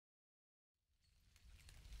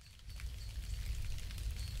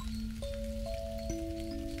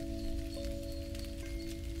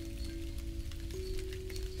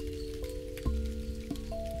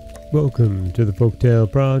Welcome to the Folktale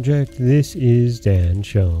Project. This is Dan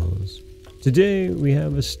Scholz. Today we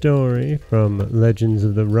have a story from Legends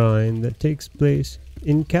of the Rhine that takes place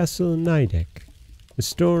in Castle Nideck. A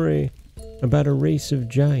story about a race of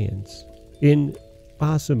giants in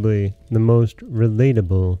possibly the most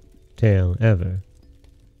relatable tale ever.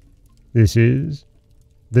 This is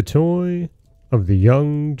The Toy of the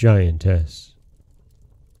Young Giantess.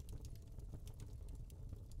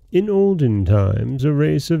 In olden times, a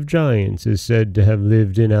race of giants is said to have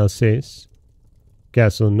lived in Alsace.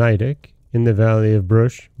 Castle Nideck, in the valley of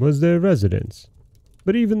Bruche, was their residence,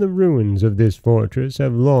 but even the ruins of this fortress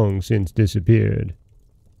have long since disappeared.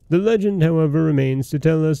 The legend, however, remains to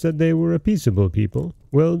tell us that they were a peaceable people,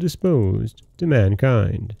 well disposed to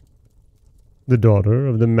mankind. The daughter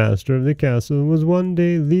of the master of the castle was one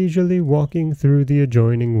day leisurely walking through the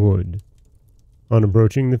adjoining wood. On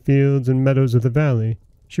approaching the fields and meadows of the valley,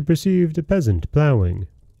 she perceived a peasant ploughing.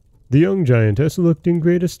 The young giantess looked in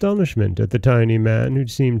great astonishment at the tiny man who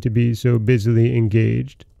seemed to be so busily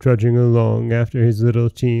engaged, trudging along after his little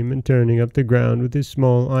team and turning up the ground with his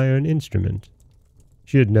small iron instrument.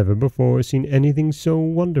 She had never before seen anything so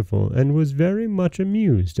wonderful, and was very much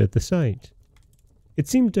amused at the sight. It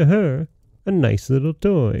seemed to her a nice little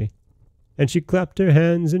toy, and she clapped her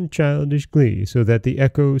hands in childish glee so that the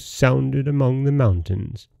echoes sounded among the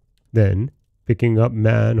mountains. Then, picking up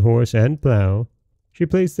man, horse, and plough, she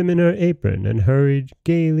placed them in her apron and hurried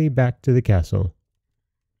gaily back to the castle.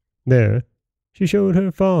 There, she showed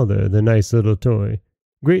her father the nice little toy,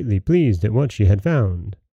 greatly pleased at what she had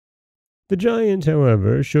found. The giant,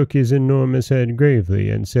 however, shook his enormous head gravely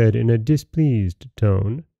and said in a displeased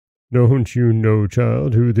tone, "Don't you know,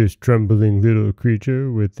 child, who this trembling little creature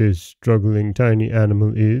with this struggling tiny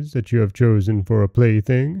animal is that you have chosen for a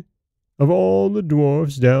plaything? Of all the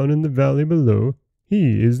dwarfs down in the valley below,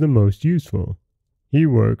 he is the most useful. He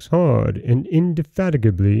works hard and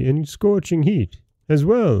indefatigably in scorching heat, as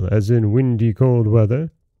well as in windy cold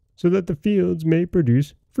weather, so that the fields may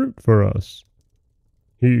produce fruit for us.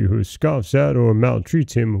 He who scoffs at or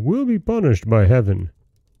maltreats him will be punished by heaven.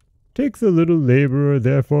 Take the little laborer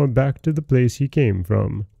therefore back to the place he came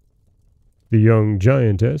from." The young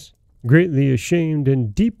giantess, greatly ashamed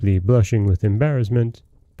and deeply blushing with embarrassment,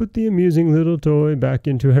 put the amusing little toy back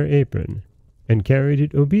into her apron, and carried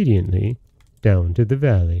it obediently down to the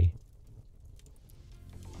valley.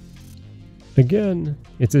 Again,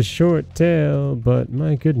 it's a short tale, but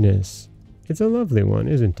my goodness, it's a lovely one,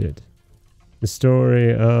 isn't it? The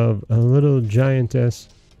story of a little giantess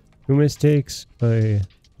who mistakes a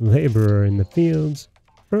laborer in the fields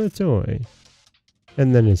for a toy,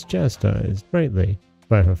 and then is chastised rightly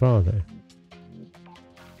by her father.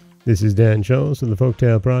 This is Dan Scholz of the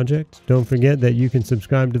Folktale Project. Don't forget that you can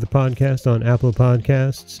subscribe to the podcast on Apple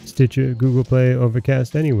Podcasts, Stitcher, Google Play,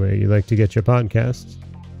 Overcast, anywhere you like to get your podcasts.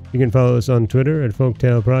 You can follow us on Twitter at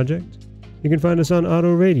Folktale Project. You can find us on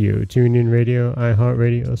Auto Radio, TuneIn Radio,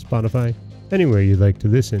 iHeartRadio, Spotify, anywhere you'd like to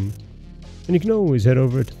listen. And you can always head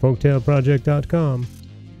over to folktaleproject.com,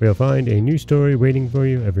 where you'll find a new story waiting for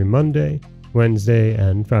you every Monday, Wednesday,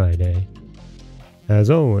 and Friday.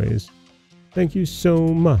 As always, thank you so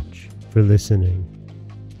much for listening.